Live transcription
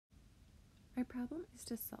Our problem is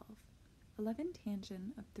to solve 11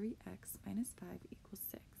 tangent of 3x minus 5 equals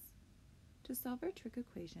 6. To solve our trig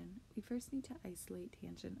equation, we first need to isolate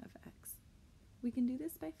tangent of x. We can do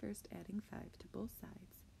this by first adding 5 to both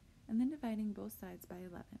sides, and then dividing both sides by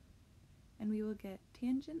 11, and we will get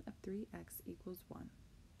tangent of 3x equals 1.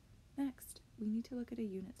 Next, we need to look at a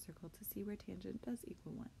unit circle to see where tangent does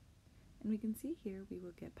equal 1, and we can see here we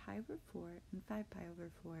will get pi over 4 and 5 pi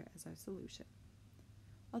over 4 as our solution.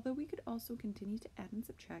 Although we could also continue to add and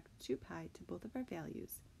subtract 2 pi to both of our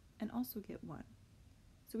values, and also get 1.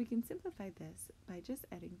 So we can simplify this by just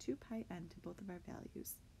adding 2 pi n to both of our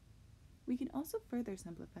values. We can also further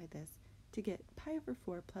simplify this to get pi over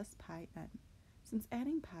 4 plus pi n, since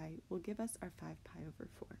adding pi will give us our 5 pi over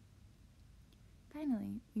 4.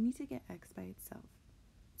 Finally, we need to get x by itself,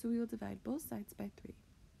 so we will divide both sides by 3,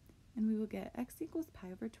 and we will get x equals pi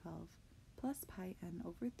over 12 plus pi n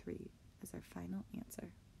over 3 as our final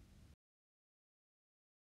answer.